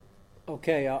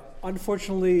Okay,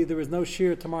 unfortunately, there is no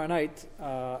shir tomorrow night.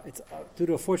 It's due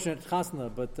to a fortunate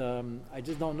chasna, but I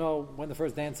just don't know when the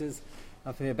first dance is.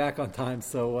 I'm going to be back on time,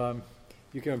 so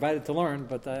you can invite it to learn,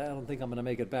 but I don't think I'm going to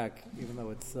make it back, even though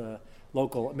it's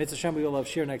local. Mitzvah Shem, we will have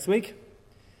shir next week,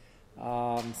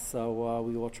 so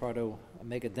we will try to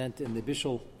make a dent in the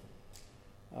bishul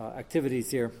activities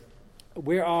here.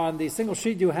 We're on the single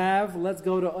sheet you have. Let's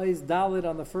go to Ois Dalit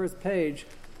on the first page.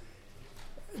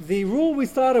 The rule we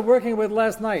started working with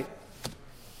last night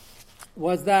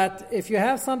was that if you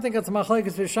have something that's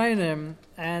machlekes v'shainim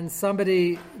and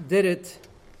somebody did it,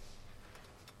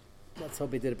 let's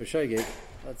hope he did it b'shogeg.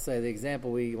 Let's say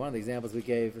one of the examples we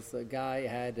gave is a guy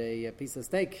had a piece of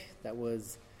steak that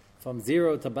was from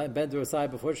 0 to ben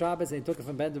aside before Shabbos, and he took it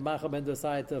from ben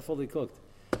aside to fully cooked,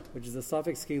 which is a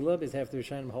suffix skila. His half the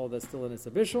Rishonim hold that still in its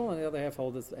bishul, and the other half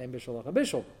hold it's ein bishul a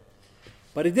bishul.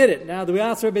 But he did it. Now, do we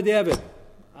ask her b'diavad?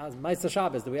 As Ma'aser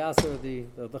Shabbos, do we ask her the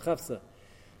chafsa?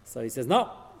 So he says no.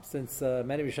 Since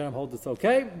many Rishonim hold it's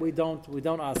okay, we don't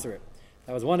answer it.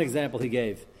 That was one example he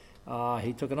gave.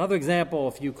 He took another example.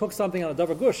 If you cook something on a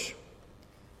davar gush,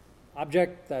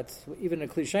 object that's even a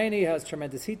klisheni has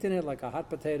tremendous heat in it, like a hot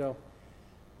potato,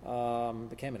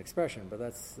 became an expression, but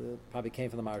that's probably came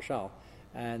from the Maharshal.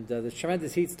 And there's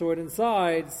tremendous heat stored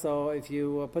inside. So if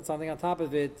you put something on top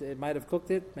of it, it might have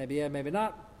cooked it. Maybe yeah, maybe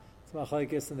not. And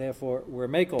therefore we're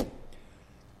makel.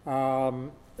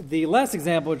 The last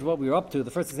example, which is what we were up to,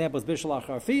 the first example is bishul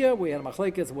acharfiyah. We had a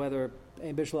machlekes whether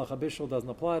ein bishul achabishul doesn't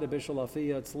apply to bishul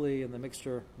afiyah, tzli, and the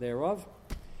mixture thereof.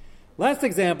 Last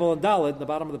example in Dalit, the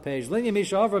bottom of the page. Linya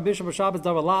misha avra bishul b'Shabbos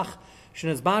davar lach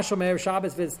shenez basho me'er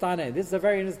Shabbos v'istane. This is a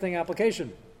very interesting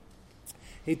application.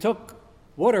 He took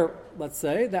water, let's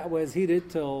say, that was heated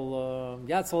till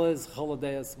Yatzal is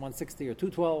Choladeus 160 or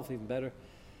 212, even better.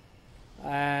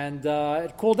 And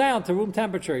it cooled down to room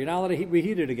temperature. You're not allowed to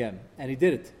reheat it again. And he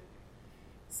did it.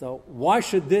 So why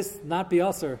should this not be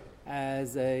usher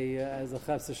as a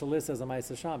chefse shalis, as a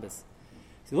ma'aser Shabbos?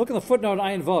 So you look in the footnote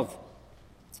Ayin Vav,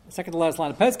 second to last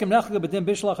line. So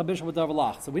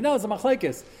we know it's a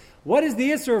machlekes. What is the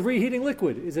issur of reheating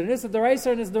liquid? Is it an issur d'oraisa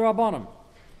or an issur d'rabbanan?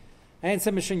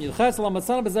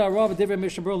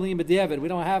 We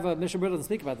don't have a Mishnah Berurah doesn't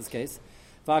speak about this case.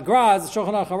 V'agraz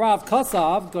Shulchan Aruch Harav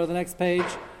Kasav. Go to the next page.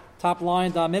 Top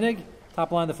line Daminig.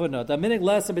 Top line the footnote. Daminig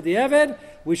lesser b'diavad.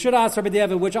 We should ask for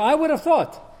b'diavad, which I would have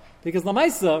thought, because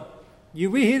lamaisa you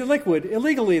reheated liquid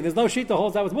illegally. And there's no sheet that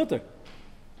holds that was mutter.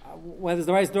 Whether it's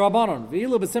the rice d'rabbanon.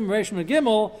 V'ilu b'sim reishon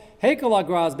gimel hekel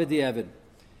agraz b'diavad.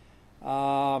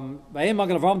 V'ayim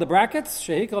magen avram the brackets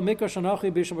shehikel mikra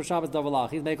shanochi b'shul b'Shabbos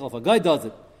davalach. He's makel if a guy does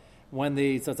it when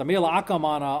so it's a mila akam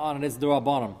on an it's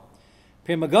d'rabbanon.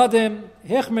 That's a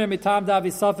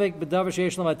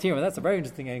very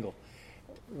interesting angle.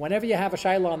 Whenever you have a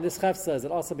shayla on this chef says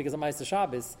it also because of Ma'aser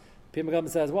Shabbos, Pri Megadim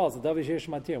says, well, it's a davar sheish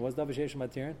matir. What's davar sheish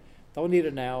matir? Don't need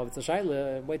it now. If it's a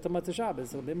shayla, wait till Ma'aser Shabbos.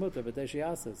 It'll be mutter, but she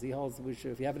asks. He holds,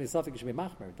 if you have any suffix, you should be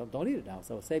machmer. Don't eat it now,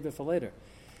 so save it for later.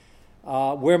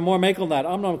 We're more makel that.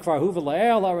 Amnon kvar huva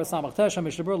la'el arasamach tesha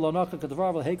mishabur lo nocha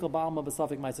kadvar v'hekel ba'alma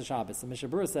b'safik Ma'aser Shabbos. The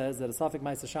Mishabur says that a safik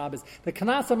Ma'aser Shabbos, the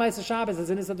kanas of Ma'aser Shabbos is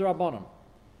an issa d'rabbanan.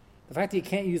 The fact that you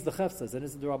can't use the chefsa is an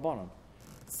issa d'rabbanan.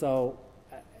 So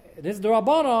it is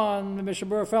d'rabbanan. The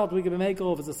Mishabur felt we could be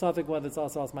makel if it's a safik whether it's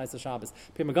also as Ma'aser Shabbos.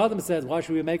 Pri Megadim says why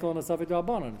should we makel on a safik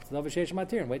d'rabbanan? It's davar sheish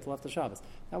matir and wait till after Shabbos.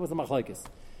 That was the machlekes.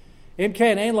 Im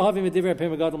kain ein lahavim medivrei Pri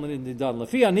Megadim l'nidan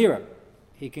lefi anira.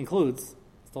 He concludes.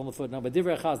 On the footnote, but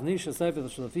divrei chaz nisha sefer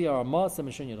l'shlafia are mas and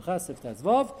mishin yilchas if that's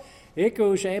vav.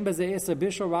 Iku she'em bezei isa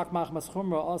bishul rak machmas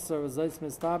chumra also rezaitz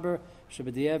mistaber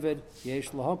shebediavad yesh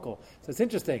lahokol. So it's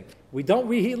interesting. We don't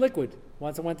reheat liquid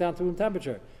once it went down to room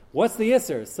temperature. What's the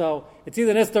issur? So it's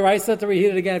either an isteraisa to reheat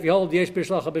it again if you hold yesh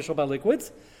bishul bishul by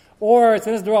liquids, or it's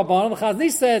an isterabanan. The chaz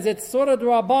nish says it's sort of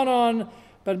derabanan,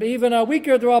 but even a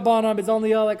weaker derabanan. It's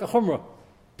only like a chumra.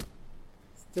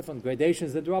 Different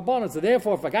gradations of the Rabbanon. So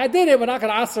therefore, if a guy did it, we're not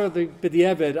going to answer the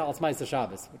b'diavad al Ma'aser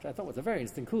Shabbos, which I thought was a very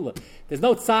interesting kula. There's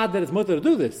no tzad that it's mutter to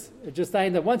do this. It's just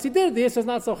saying that once he did it, the issue is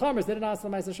not so chamer. They didn't answer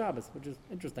the Ma'aser Shabbos, which is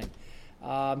interesting.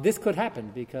 This could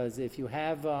happen because if you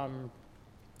have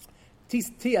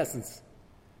tea essence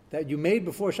that you made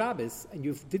before Shabbos and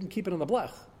you didn't keep it on the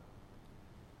blech,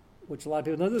 which a lot of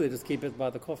people don't do, they just keep it by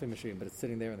the coffee machine, but it's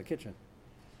sitting there in the kitchen.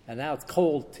 And now it's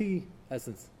cold tea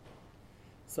essence.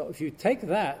 So if you take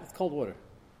that, it's cold water.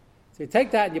 So you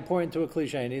take that and you pour it into a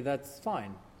klisheni, that's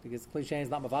fine, because klisheni is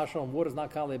not mavashal and water is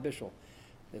not kali bishul.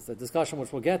 There's a discussion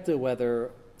which we'll get to whether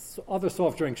other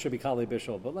soft drinks should be kali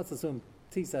bishul, but let's assume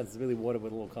tea sense is really water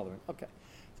with a little coloring. Okay,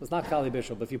 so it's not kali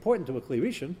bishul, but if you pour it into a kli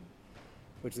rishon,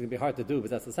 which is going to be hard to do, but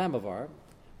that's the samovar,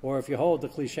 Or if you hold the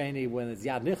Kli Sheni when it's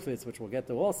Yad Nichvitz, which we'll get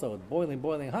to also, it's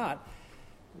boiling hot,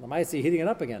 Lamaisi heating it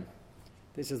up again.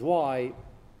 This is why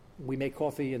we make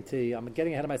coffee and tea. I'm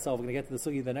getting ahead of myself. We're going to get to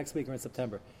the sugi the next week or in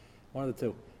September. One of the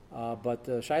two. But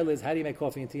Shaila is, how do you make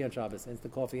coffee and tea on Shabbos?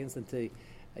 Instant coffee, instant tea.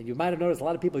 And you might have noticed a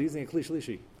lot of people using a Kli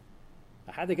Shlishi.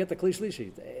 How do they get the Kli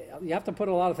Shlishi? You have to put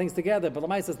a lot of things together, but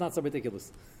Lamaisa is not so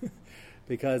ridiculous.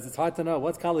 Because it's hard to know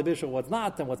what's Kali Bishul, what's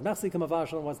not, and what's Mechsi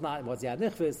Kamavashal, and what's not, and what's Yad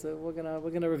Nichvis.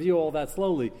 We're gonna review all that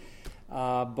slowly.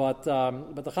 But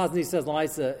the Chazon says,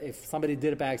 Lamaisa, if somebody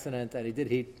did it by accident and he did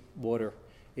heat water,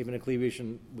 even a Kli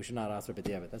Rishon, we should not ask for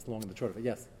B'diavad. That's the long and the short of it.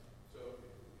 Yes? So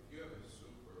if you have a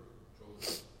soup or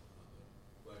chocolate on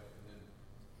the plate, and then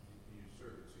you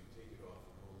serve it, so you take it off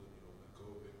and hold it, let go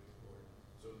of it.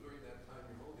 So during that time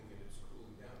you're holding it, it's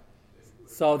cooling down.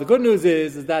 So the good news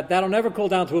is that that'll never cool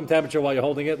down to room temperature while you're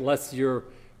holding it, unless you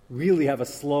really have a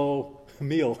slow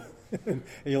meal and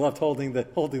you're left holding the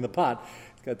pot.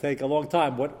 It's going to take a long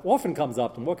time. What often comes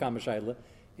up, the more common shayla,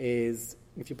 is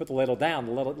if you put the ladle down,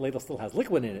 the ladle still has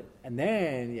liquid in it, and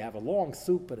then you have a long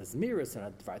soup and a zmiris and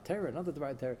a dvar, another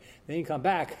dvar. Then you come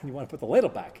back and you want to put the ladle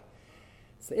back.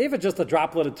 So if it's just a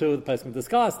droplet or two, the person can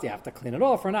discuss, do you have to clean it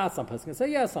off or not? Some person can say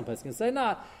yes, some person can say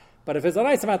not. But if there's a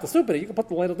nice amount of soup in it, you can put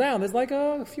the ladle down. There's like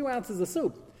a few ounces of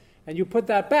soup. And you put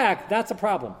that back, that's a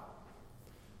problem.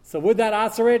 So would that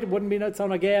acerate? It wouldn't be so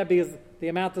nagea because the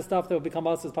amount of stuff that would become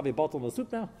us is probably bottled in the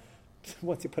soup now.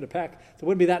 Once you put it back. So it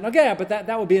wouldn't be that nagea, but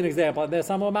that would be an example. And there's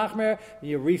some more machmer,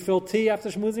 you refill tea after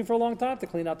schmoozing for a long time to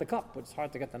clean out the cup, which is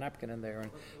hard to get the napkin in there.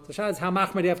 And so Shah is how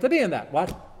machmer do you have to be in that?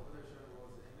 What?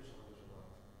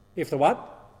 If the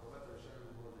what?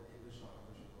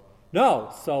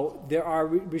 No, so there are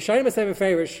Rishonim Sefer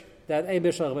Farish that a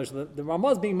Bishal Bishal. The Ramah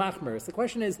is being machmer. So the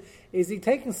question is he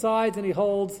taking sides and he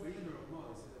holds?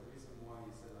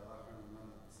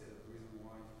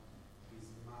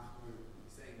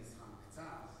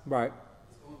 Right.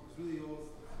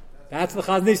 That's what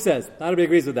the Chazon Ish says. Not everybody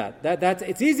agrees with that.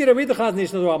 It's easy to read the Chazon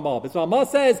Ish than the Ramah. But the Ramah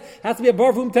says it has to be a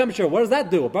bar room temperature. What does that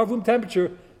do? A bar room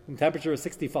temperature is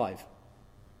 65.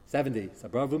 70. So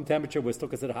room temperature was still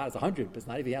considered hot as 100, but it's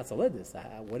not even Yatzaledis.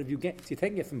 What have you gained? So you're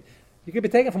taking it from, you could be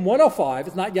taking it from 105,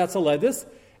 it's not Yatzaledis,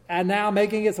 and now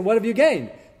making it, so what have you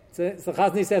gained? So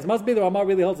Chazon says, must be the Ramah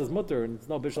really holds his mutter, and it's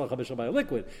no Bishal HaBishal by a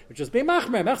liquid. It's just being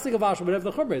Machmer, Mechsik Avash, whatever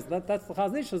the Chumr is. That's the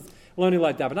Chazon Ish's learning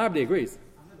like that, but nobody agrees.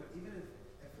 Even if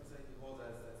it's like you hold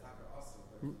as Taka also,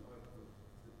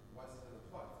 why does it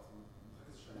apply?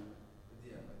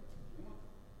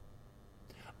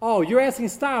 Oh, you're asking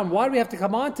Stam, why do we have to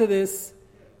come on to this?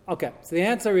 Okay, so the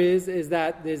answer is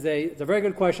that it's a very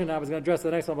good question. I was going to address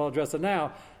the next one, but I'll address it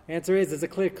now. The answer is there's a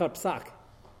clear-cut psak.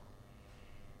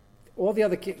 All the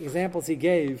other examples he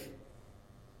gave,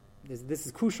 this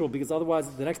is crucial because otherwise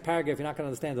the next paragraph you're not going to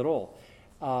understand at all.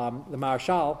 The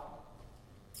Marshal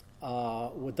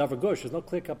with Davar Gush, there's no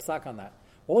clear-cut psak on that.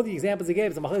 All the examples he gave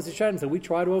is the Machlis Yisharim, so we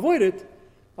try to avoid it.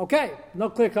 Okay,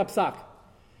 no clear-cut psak.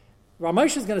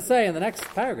 Ramesh is going to say in the next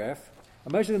paragraph,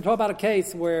 Ramesh is going to talk about a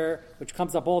case which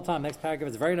comes up all the time. Next paragraph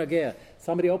is very nagea.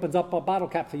 Somebody opens up a bottle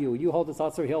cap for you. You hold its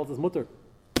asur, he holds his mutter.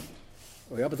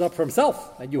 Or he opens up for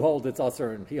himself, and you hold its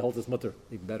asur, and he holds his mutter.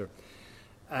 Even better.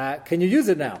 Can you use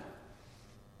it now?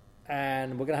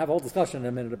 And we're going to have a whole discussion in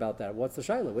a minute about that. What's the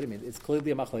shayla? What do you mean? It's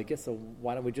clearly a machlekes, so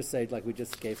why don't we just say, like we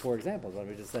just gave 4 examples, why don't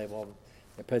we just say, well,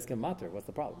 they're peskim matter. What's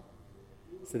the problem?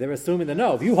 So they're assuming that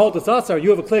no, if you hold its asur,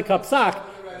 you have a clear cup sock.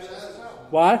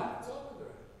 What?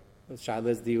 Shaila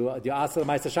is do you ask the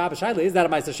Ma'aser Shabbos? Shaila is that a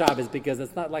Ma'aser Shabbos because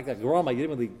it's not like a groma. You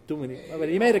didn't really do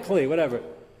anything. You made it clear. Whatever.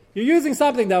 You're using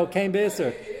something that came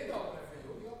b'Isser.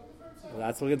 Well,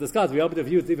 that's what we're going to discuss. If you open it for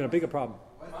you, it's even a bigger problem.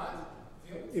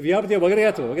 If you open it, we're going to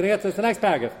get to it. We're going to get to it. It's the next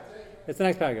paragraph. It's the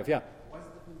next paragraph. Yeah.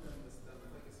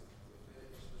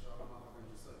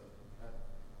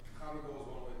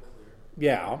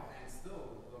 Yeah.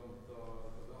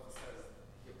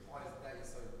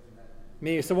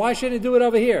 So why shouldn't he do it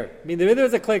over here? I mean, there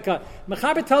is a clear cut.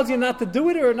 Mechaber tells you not to do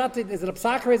it or not to. Is it a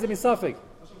psak or is it misafik?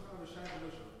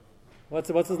 What's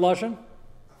his lashon?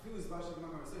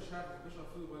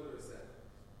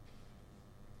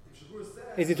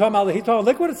 Is he talking about? He's talking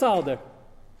liquid or solid there?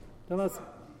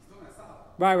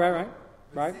 Right.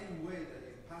 Right.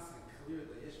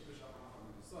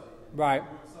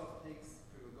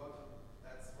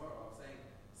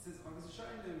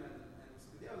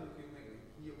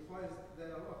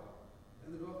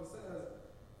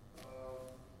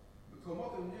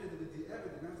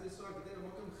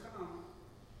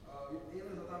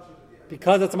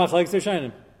 Because it's a machlekes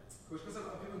Rishonim.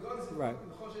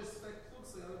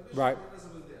 Right.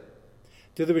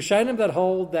 Do the Rishonim that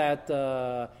hold that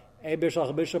Eber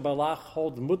Shal Chabisha Balach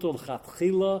holds mutul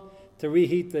chatchila to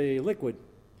reheat the liquid.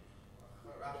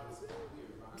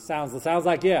 Sounds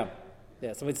like yeah.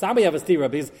 So it's time we have a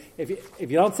stira, because if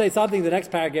you don't say something, the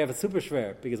next paragraph is super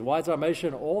schwer. Because why is Ramesh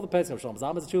and all the Pesach Shalom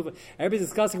Zam Tshuva? Everybody's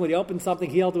discussing when he opened something,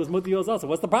 he held it was mutar yours also.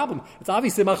 What's the problem? It's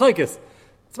obviously machlekes.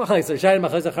 It's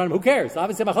machlekes. Who cares? It's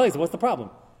obviously machlekes. What's the problem?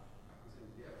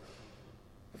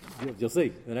 You'll see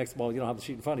the next. Well, you don't have the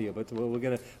sheet in front of you, but we're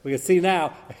gonna see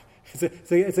now.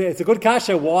 It's a good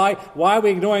kasha. Why are we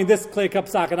ignoring this clear cup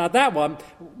sock and not that one?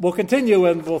 We'll continue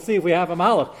and we'll see if we have a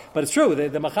malach. But it's true.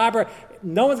 The machaber,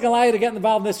 no one's going to allow you to get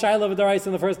involved in this shayla with the rice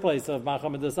in the first place of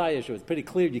macham and desai issue. It's pretty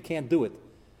clear you can't do it.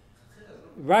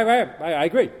 Right. I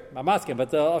agree. I'm asking,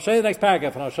 but I'll show you the next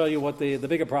paragraph and I'll show you what the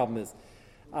bigger problem is.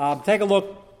 Take a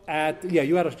look at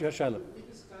you had a shayla. We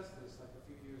discussed this like a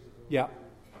few years ago. Yeah.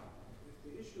 If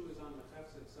the issue is on the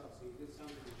chefs itself, so you did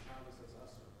something in Shabbos that's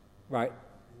usher. Right.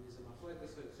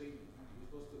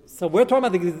 So we're talking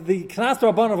about the knas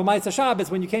rabban of a ma'aser Shabbos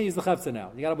when you can't use the chafsa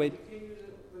now. You got to wait. You can't use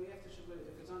it, but you have to,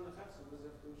 if it's on the chafsa, does it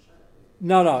have to do Shabbos?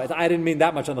 No, I didn't mean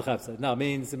that much on the chafsa. No, it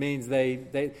means they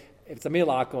if it's a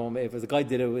milakum, if it's a guy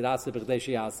did it with asu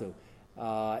b'chdeshi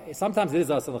asu. Sometimes it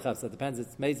is us on the chafsa. It depends.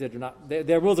 It's mazid or not.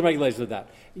 There are rules and regulations with that.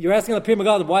 You're asking the Pri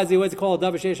Megadim, why is he always called a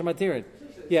davar sheish matirin?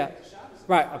 Yeah,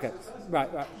 right. Okay, right.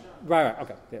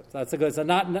 Okay, yeah. So that's a good. So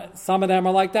not some of them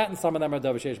are like that, and some of them are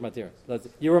davar sheish matirin.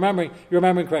 You're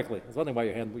remembering correctly. That's one thing why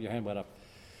your hand went up.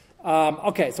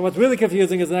 Okay, so what's really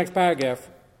confusing is the next paragraph.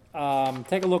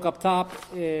 Take a look up top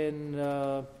in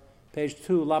page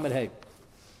 2, Lamed Hey.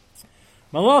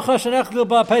 Malacha shenechdil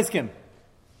ba peskim.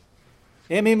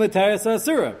 Emi muteres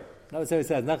asura. Notice how he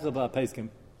says nechdil ba peskim.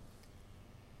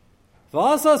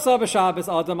 V'asa sabah Shabbos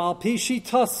adam al pi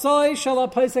shitasai shel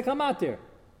pesach hamatir.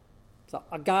 So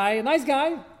a nice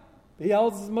guy, he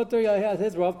holds his mutter. He has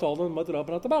his Rav told him mutter to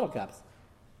open up the bottle caps.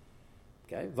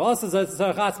 Okay, V'asa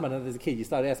zeh chatzman, and there's a key. You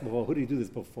start asking before, who did he do this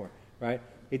before? Right?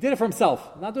 He did it for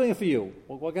himself, not doing it for you.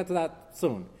 We'll get to that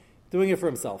soon. Doing it for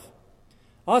himself.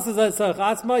 Also zeh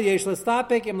chatzman yesh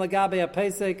lestapik im lagabe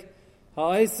apesik.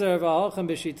 Ha'oser v'ha'ochem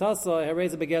b'shitasa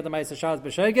hereza beged ma'aser Shabbos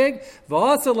b'shegeg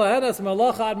v'aser lehenas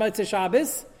melacha ad ma'aser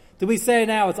Shabbos. Do we say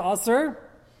now it's aser?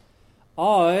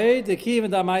 Oy the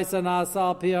kivin da ma'aser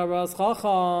nasa pi haras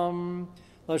chacham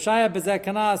lo shaya b'zeh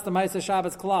kanas the ma'aser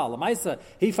Shabbos klal. The ma'aser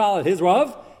he followed his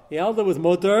Rav. He held it was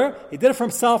mutter. He did it for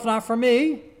himself, not for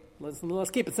me.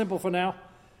 Let's keep it simple for now.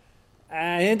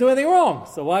 And he didn't do anything wrong.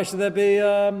 So why should there be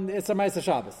it's a ma'aser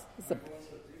Shabbos?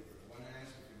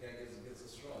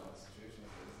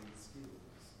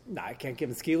 No, I can't give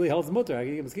him skila. He holds the mutter. I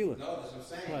can give him skila. No, that's what I'm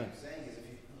saying. What I'm saying is if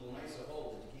you L'maisa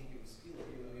hold that you can't give him skila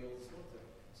even though he holds the mutter.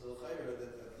 So the chayra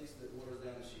that at least it waters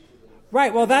down the sheet.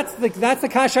 Right. Well, that's the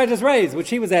kasha I just raised, which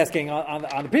he was asking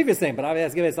on the previous thing, but I was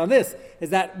asking based on this.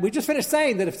 Is that we just finished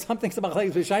saying that if something's about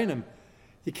machlekes b'shainim,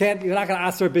 you're not going to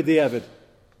ask for b'diavad.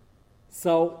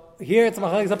 So here it's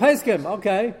machlekes apeskim.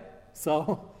 Okay.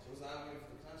 So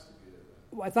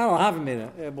it's not all having me.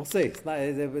 We'll see. It's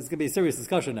going to be a serious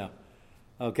discussion now.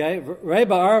 Okay, Rei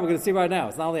Ba'ar, we're going to see right now.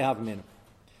 It's not only half a minute.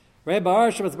 Rei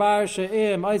Ba'ar, Shabbat Bar,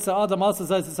 She'im, Oisa Adam, also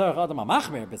says to Sarach Adam,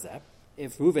 Amachmer B'zeh.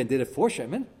 If Reuven did it for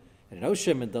Shimon, and no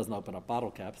Shimon doesn't open up bottle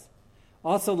caps,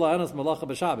 also La'anos Malacha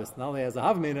B'Shabbos. Not only as a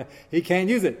Havamina, he can't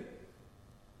use it.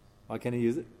 Why can't he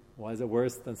use it? Why is it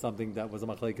worse than something that was a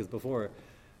Machlekes before?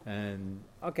 And,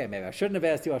 okay, maybe I shouldn't have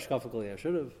asked you Ashkafikally. I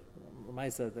should have.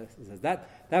 Maisa says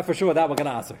that for sure, that we're going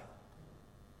to answer.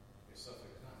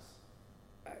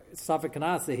 Suffix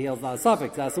Kanasa, he holds not a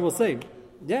suffix. That's what we'll see.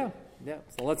 Yeah.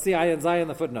 So let's see Ayin Zayin in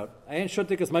the footnote. Ayin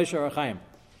Shutik is Moshe Archaim.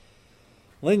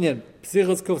 Linyan,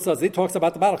 Psichos Kufsas, he talks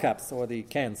about the bottle caps, or the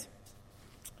cans.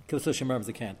 Kufsas Shemurms,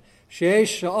 the can.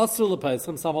 Sheish Asul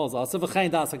Lepesim, some holds also.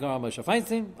 V'chein Das Agar Moshe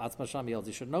Feinstein, Atzma Sham Yelds,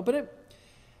 he shouldn't open it.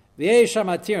 V'yesh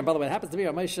Shamatir, and by the way, it happens to be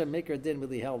Moshe Maker didn't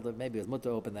really held it, maybe it was mutter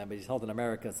to open them, but he's held in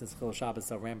America since Chol Shabbos is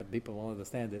so rampant, people won't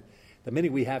understand it. The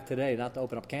minute we have today not to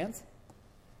open up cans,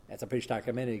 that's a pretty stark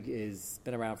minig. Is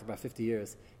been around for about 50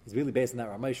 years. He's really based on that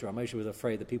Ramesha. Ramesha was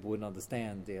afraid that people wouldn't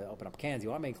understand. They open up cans.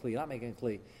 You are making kli, not making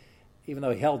kli. Even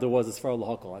though he held there was a sfer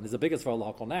lahokal, and there's a bigger sfer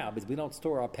lahokal now because we don't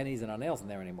store our pennies and our nails in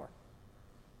there anymore.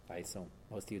 I assume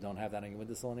most of you don't have that on your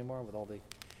windowsill anymore. With all the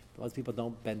most people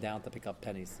don't bend down to pick up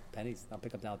pennies. Don't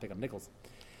pick up down to pick up nickels.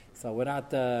 So we're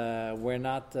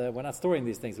not storing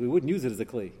these things. We wouldn't use it as a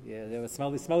kli. Yeah, there was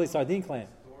smelly sardine clan.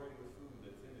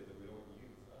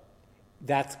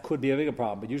 That could be a bigger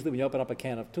problem, but usually when you open up a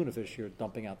can of tuna fish, you're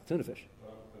dumping out the tuna fish.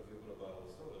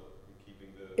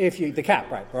 The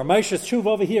cap, right. Ramosha's tshuva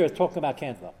over here is talking about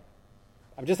cans, though.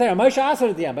 I'm just saying, Ramosha asked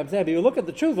it at the end, but I'm saying, if you look at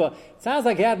the tshuva, it sounds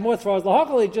like he had more as far as the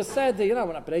Hakal. He just said that,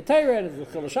 we're not b'nei Torah, and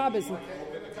it's Chil Shabbos.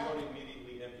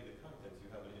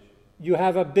 you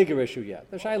have a bigger issue yet.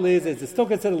 The shaila is it still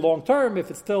considered long term if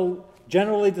it's still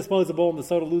generally disposable and the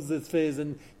soda loses its fizz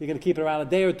and you're going to keep it around a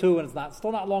day or two and it's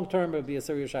still not long term, it would be a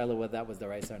serious shaila whether that was the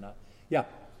rice or not. Yeah.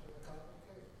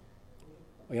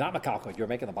 Well, you're not makalko. You're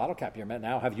making the bottle cap. You're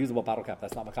now have usable bottle cap.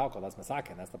 That's not makalko. That's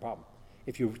masakin. That's the problem.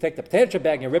 If you take the potato chip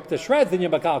bag and you rip the shreds, then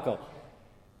you're makalko.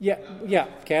 Yeah.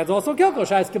 Cans also kilko.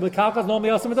 Shais makalko is normally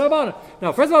also mitzvah.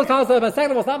 Now, first of all, second of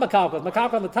all, it's not makalko. It's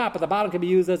makalko on the top, but the bottom can be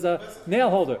used as a nail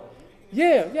holder.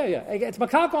 Yeah. It's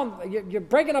makalko on. You're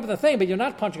breaking up the thing, but you're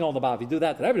not punching all the bottom. If you do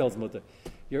that, then everybody holds mutter.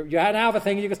 You now have a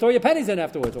thing you can store your pennies in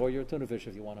afterwards, or your tuna fish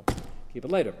if you want to keep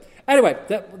it later. Anyway,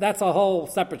 that's a whole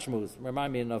separate schmooze.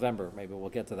 Remind me in November, maybe we'll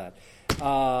get to that.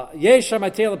 Anyway,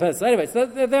 so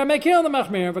they're making on the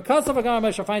machmir because of a guy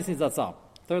Moshe Feinstein's zatzal.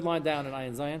 Third line down in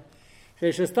Ayin Zion.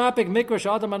 You hear this,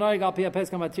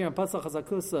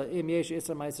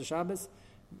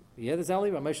 Eli?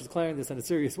 Ramesh is clearing this in a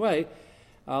serious way.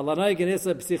 The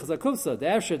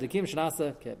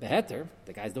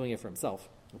guy's doing it for himself.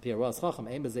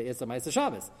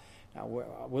 Now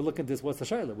we're looking at this. What's the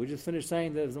shayla? We just finished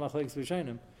saying that it's machlekes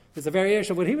b'sheinim. It's a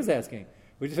variation of what he was asking.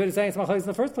 We just finished saying it's machlekes in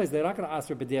the first place. They're not going to ask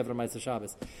for b'diavad or ma'aser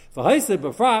Shabbos. V'haised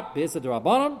b'frat b'yisad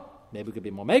d'rabbanan. Maybe it could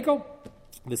be more meko.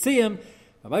 V'siyim.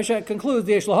 Moshe concludes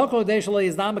the yeshlahokol deishalei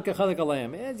is not mekachalek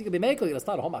aleim. You could be meko. You're going to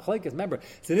start a whole machlekes. Remember,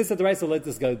 so this is the right. So let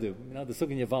this go do. The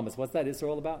sugin yavamis. What's that? Is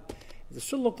all about? It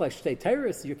should look like shtei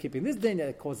terrorists. You're keeping this din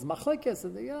that causes machlekes.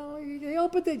 You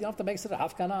opened it. You don't have to make it a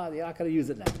hafkana. You're not going to use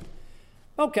it now.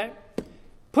 Okay.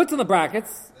 Puts in the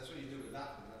brackets. That's what you do with dafka,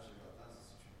 not that's the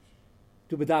situation.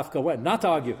 Do with dafka when? Not to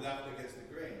argue. Dafka gets the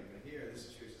grain, but here, this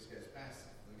situation just gets passive.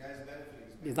 The guy's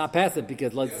benefiting. He's not passive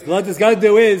because what he's going to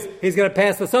do is he's going to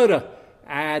pass the soda,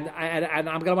 and I'm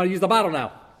going to want to use the bottle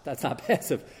now. That's not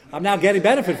passive. I'm now getting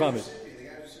benefit from it. The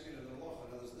guy who's sipping in the loch,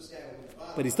 this guy opened the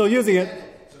bottle. But he's still using it.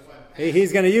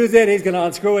 He's going to use it. He's going to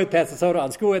unscrew it, pass the soda,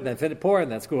 unscrew it, then pour it,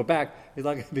 and then screw it back. He's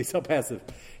not going to be so passive.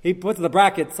 He puts in the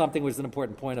bracket something which is an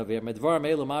important point over here. If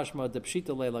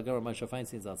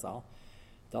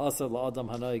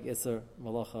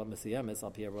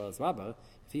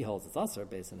he holds it's aser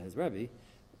based on his Rebbe,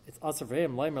 it's aser for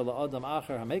him. Moshe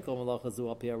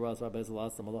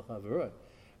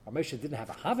didn't have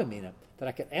a havamina that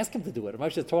I could ask him to do it.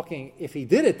 Moshe is talking, if he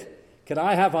did it, can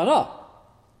I have hana?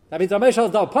 That means Ramesh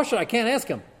is done pasha. I can't ask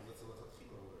him.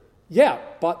 Yeah,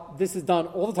 but this is done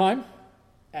all the time,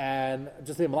 and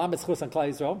just the malam mitzchus on Klal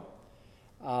Yisrael.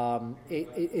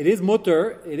 It is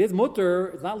mutter. It is mutter.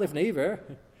 It's not lifnei iver.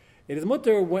 It is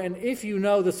mutter if you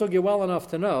know the sugya well enough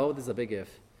to know. This is a big if.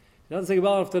 You know the sugya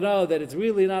well enough to know that it's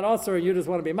really not usher, and you just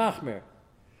want to be machmir.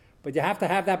 But you have to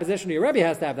have that position. Or your Rebbe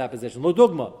has to have that position. Lo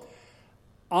dugma.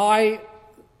 I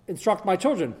instruct my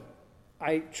children.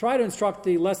 I try to instruct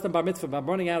the less than bar mitzvah, but I'm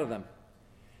running out of them.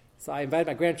 So I invite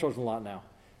my grandchildren a lot now.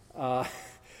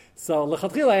 So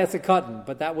lechatchila I asked a cotton,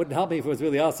 but that wouldn't help me if it was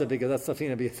really awesome because that's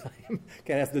safina b'yatayim.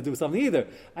 Can't ask them to do something either.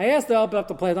 I asked to open up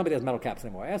the plastic. Nobody has metal caps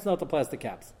anymore. I asked them to open the plastic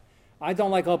caps. I don't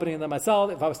like opening them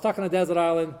myself. If I was stuck on a desert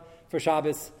island for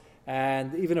Shabbos,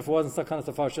 and even if it wasn't stuck on a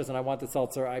safashis and I wanted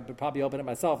seltzer, I would probably open it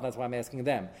myself, and that's why I'm asking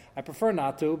them. I prefer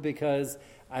not to because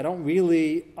I don't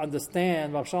really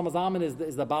understand. Rav Shlomo Zalman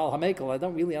is the Baal HaMekel. I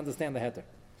don't really understand the heter.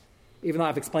 Even though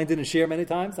I've explained it in Shir many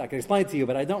times, I can explain it to you,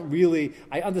 but I don't really.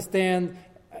 I understand,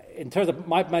 in terms of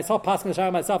myself, passing the Shah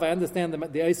myself, I understand the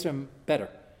Eisrim better.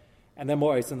 And they're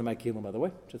more Eisrim than my Kilim, by the way,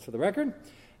 just for the record.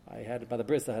 I had, by the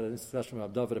bris, I had a discussion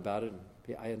with David about it,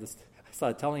 and I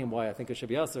started telling him why I think it should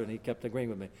be Yasser, and he kept agreeing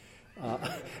with me.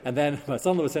 And then my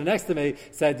son who was sitting next to me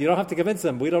said, you don't have to convince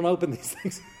him, we don't open these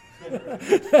things. I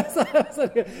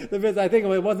think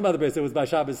it wasn't by the bris, it was by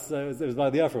Shabbos, it was by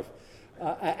the Afruf.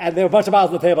 And there were a bunch of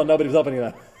bottles on the table and nobody was opening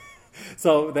them.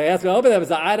 So they asked me to open them. I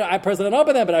said, I personally didn't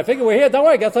open them, but I figured we're here, don't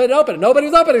worry, guess I didn't open it. Nobody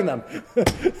was opening them.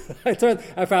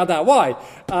 I found out why.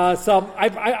 So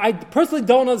I personally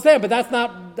don't understand, but that's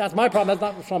my problem. That's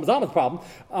not Shlomo Zalman's problem.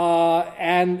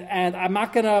 And I'm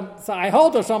not going to, so I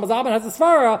hold that Shlomo Zalman has a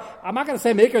svara. I'm not going to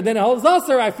say Mikra, then it holds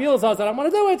Usser. I feel it's Usser. I don't want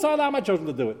to do it, so I allow my children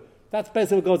to do it. That's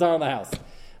basically what goes on in the house.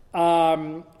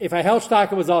 If I held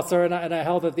Shtaka was Usser and I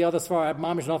held that the other Svar had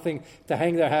mamish nothing to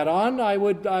hang their hat on, I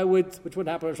would, which wouldn't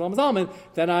happen with Shlomo Zalman,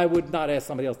 then I would not ask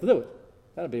somebody else to do it.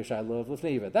 That would be a Shiloh of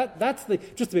Lifnei. That's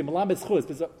just to be Malamed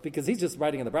Chuz, because he's just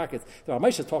writing in the brackets. The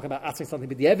Ramesha is talking about asking something,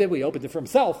 but the Evid, we opened it for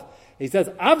himself. He says,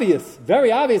 obvious, very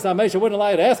obvious, Ramesha wouldn't allow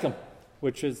you to ask him,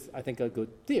 which is, I think, a good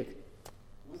diuk.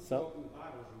 So,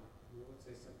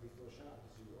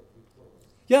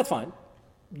 yeah, that's fine.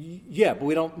 Yeah,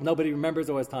 but nobody remembers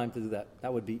or has time to do that.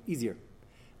 That would be easier.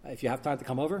 If you have time to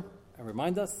come over, and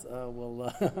remind us,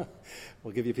 we'll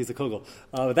we'll give you a piece of kugel.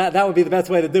 That would be the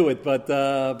best way to do it, but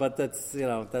that's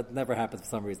that never happens for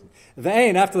some reason.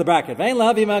 Ve'ein after the bracket. Ve'ein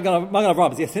lahavi Magen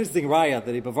Avram. It's an interesting raya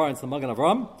that he bavars the Magen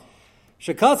Avram.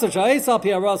 Shekatzer sha'isal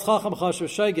pi aras chacham chashuv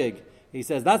shegeg. He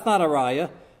says that's not a raya.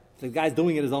 The guy's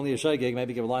doing it is only a shegeg.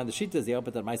 Maybe give a line the shittas. He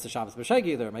opened that Ma'aser Shabbos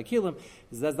b'shegeg there. Mekilim.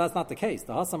 He says that's not the case.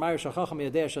 The hasam ayir shachacham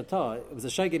yadei shata. It was a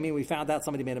shegeg. Meaning we found out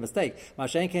somebody made a mistake.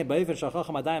 Ma'ashen came ba'ifin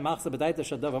shachacham adayim machzeh b'daita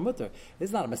shadav mutter. This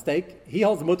is not a mistake. He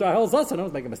holds the mutter. I hold us. I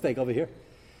don't make a mistake over here.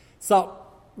 So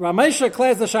Ramesha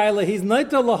declares the shayla. He's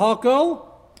naita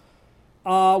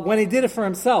lahakol when he did it for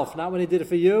himself, not when he did it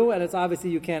for you. And it's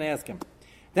obviously you can't ask him.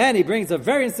 Then he brings a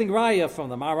very interesting raya from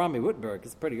the Maharami Wittenberg.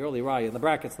 It's a pretty early raya in the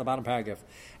brackets in the bottom paragraph.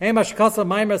 Emash Kasa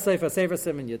Maimer Sefer Sefer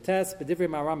Simen Yates B'Divrei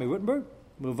Maharami Wittenberg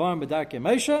Muvan B'Darkei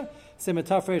Moshe Simen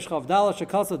Tafresh Chav Daled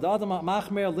Shekasa D'Adam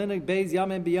Machmer Linig Beis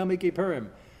Yamim B'Yom Kippurim.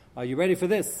 Are you ready for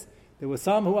this? There were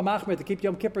some who were machmer to keep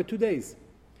Yom Kippur 2 days,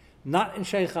 not in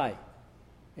Sheikhai,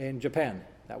 in Japan.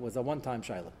 That was a one-time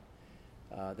shayla.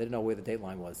 They didn't know where the date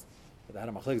line was. They had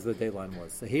a machlekes the date line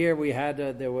was. So here we had,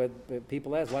 there were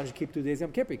people asked, why don't you keep 2 days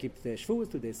Yom Kippur? You keep 2 days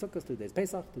Shavuos, 2 days Sukkot, 2 days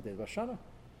Pesach, 2 days Rosh Hashanah.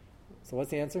 So what's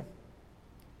the answer?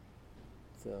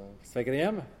 So,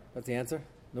 Svekadiyam, what's the answer?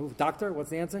 No, doctor, what's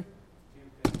the answer?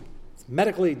 It's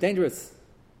medically dangerous.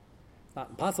 It's not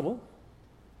impossible.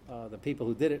 The people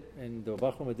who did it, and the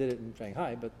Bachram who did it in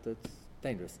Shanghai, but it's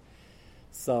dangerous.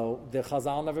 So the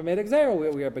Chazal never made a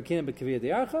gzera. We are bekinim b'kaviyah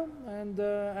diarcha,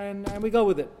 and we go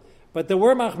with it. But there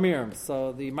were machmirim.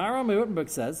 So the Maharam Wittenberg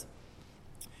says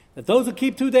that those who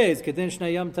keep 2 days, kedin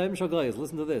shnei yom tovim shel goyos,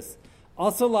 listen to this.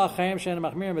 Also la'chaim she'en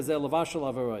machmirim is levashel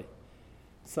avaroi.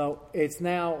 So it's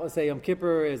now, let's say Yom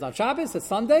Kippur is on Shabbos, it's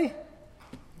Sunday.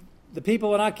 The people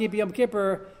who are not keeping Yom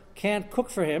Kippur can't cook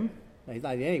for him. He's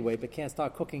not anyway, but can't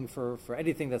start cooking for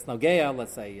anything that's nogeya.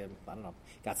 Let's say, I don't know,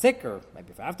 got sick or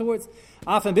maybe for afterwards.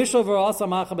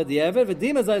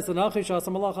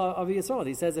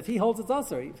 He says if he holds it's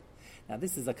usher. Now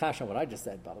this is a kasha what I just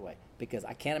said, by the way, because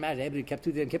I can't imagine anybody who kept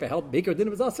 2 days and Kippur held Baker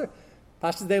dinner was usher.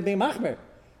 Pashas they being machmer,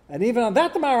 and even on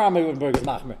that the Maharam Wittenberg is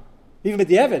machmer, even with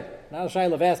the Evid. Not a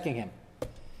shayla of asking him.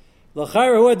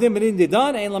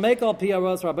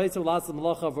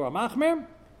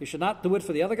 You should not do it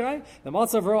for the other guy. The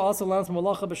Matzavro also learns from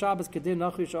Malacha b'Shabbos kedin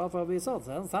nachi sha'afa v'yisol.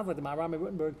 Sounds like the Maharam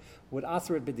Wittenberg would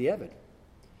answer it b'di'evid.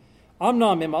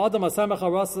 Amnam im adam asamach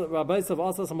rabbeis of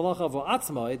also malacha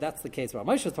v'atzmoi. That's the case where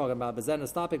Moshe is talking about. Bezen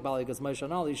estapik baligas Moshe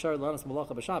anal yishar learns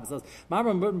Malacha b'Shabbos. So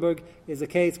Maharam Wittenberg is a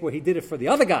case where he did it for the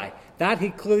other guy. That he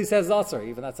clearly says is also.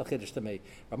 Even that's a chiddush to me.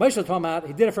 Moshe is talking about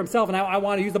he did it for himself, and now I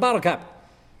want to use the bottle cap.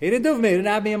 He didn't do it for me. He didn't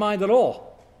have me in mind at all.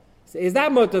 So is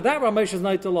that mutter? That Ramesh is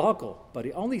not to lahakol, but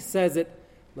he only says it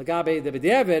lagabe the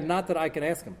b'di'evid, not that I can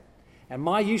ask him. And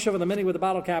my yishuv in the minute with the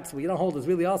bottle caps, what you don't hold is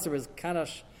really also is kind of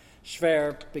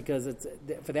shver, because it's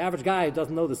for the average guy who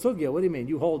doesn't know the sugya. What do you mean?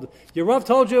 You hold your Rav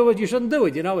told you you shouldn't do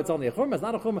it. You know it's only a chumrah. It's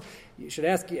not a chumrah. You should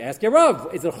ask your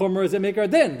Rav. Is it a chumrah? Is it mikra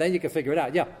din? Then you can figure it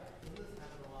out. Yeah.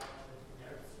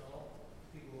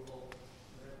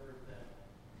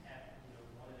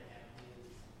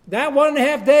 That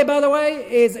 1.5 day, by the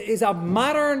way, is a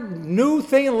modern new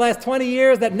thing in the last 20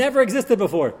 years that never existed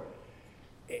before.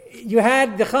 You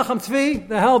had the Chacham Tzvi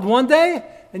that held 1 day,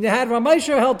 and you had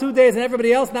Ramesha who held 2 days, and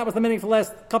everybody else, and that was the meaning for the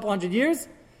last couple hundred years.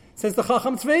 Since the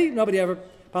Chacham Tzvi, nobody ever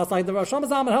passed like the Rosh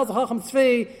Hashanah held the Chacham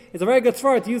Tzvi. It's a very good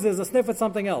svara to use it as a sniff at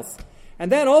something else. And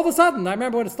then all of a sudden, I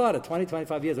remember when it started, 20,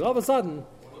 25 years ago, all of a sudden,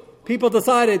 people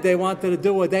decided they wanted to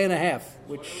do 1.5 days,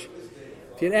 which...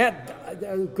 If you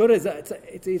add, good as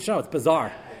it's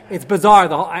bizarre. It's bizarre.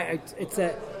 The whole,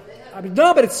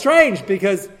 no, but it's strange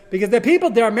because there are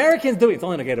people, there are Americans doing it. It's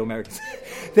only going to get to Americans.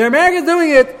 There are Americans doing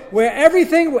it where every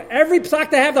psak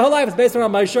they have the whole life is based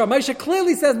around Moshe. Moshe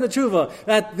clearly says in the tshuva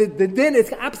that the din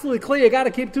is absolutely clear. You got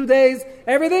to keep 2 days,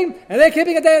 everything, and they're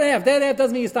keeping 1.5 days. 1.5 days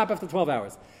doesn't mean you stop after 12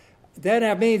 hours. 1.5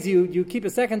 days means you keep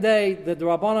a second day. The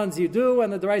rabbanans you do,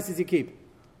 and the deraises you keep.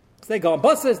 So they go on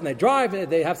buses and they drive.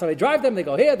 They have somebody drive them. They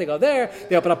go here. They go there.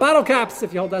 They open up bottle caps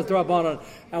if you hold that Durabanan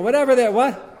and whatever. They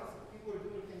what?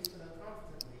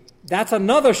 That's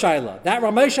another shaila. That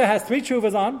Ramesha has 3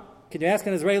 chuvas on. Can you ask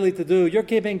an Israeli to do? You're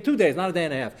keeping 2 days, not 1.5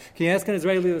 days. Can you ask an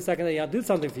Israeli the second day? I'll do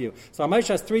something for you. So Ramesha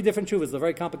has 3 different chuvas. It's a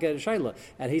very complicated shaila,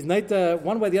 and he's not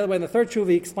one way, the other way. In the third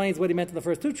chuva, he explains what he meant in the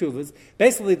first 2 chuvas.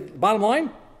 Basically, the bottom line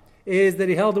is that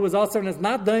he held it was also, and it's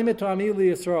not daimit to Amil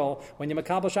Yisrael. When you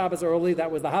Makabal Shabbos early, that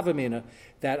was the Havamina,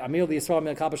 that Amil Yisrael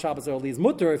Makabal Shabbos early is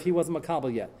mutter if he wasn't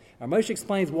Makabal yet. Our Moshe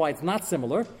explains why it's not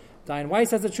similar. Dayan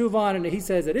Weiss has a tshuva on, and he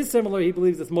says it is similar. He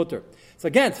believes it's mutter. So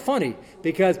again, it's funny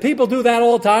because people do that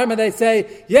all the time, and they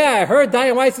say, "Yeah, I heard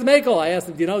Dayan Weiss is makel." I asked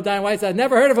him, "Do you know Dayan Weiss?" I'd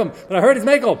never heard of him, but I heard he's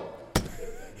makel.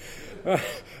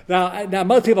 Now,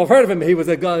 most people have heard of him. He was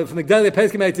a guy from the Gdalei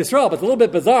Pesach Eretz Yisrael, but it's a little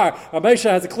bit bizarre. Ramesha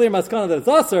has a clear maskana that it's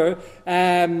usher,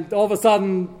 and all of a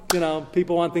sudden,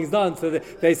 people want things done. So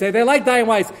they say they like Dayan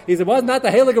Weiss. He said, "Was not the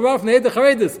Heilig Rav from the Eid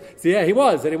Charedis?" So yeah, he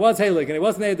was, and he was Heilig, and he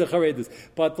was in the Eid Charedis.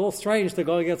 But it's a little strange to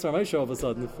go against Ramesha all of a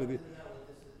sudden.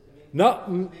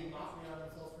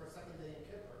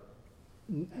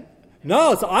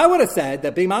 No, so I would have said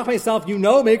that being machmer yourself,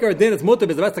 maker din it's mutter,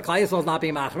 because the rest of Klai Yisrael is not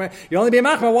being machmer. You're only being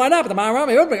machmer, why not? But the Maharam,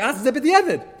 you ask zip at the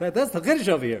end. That's the Kiddush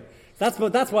over here. That's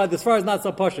why this far is not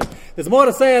so pushing. There's more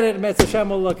to say on it, and Hashem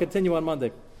will continue on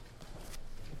Monday.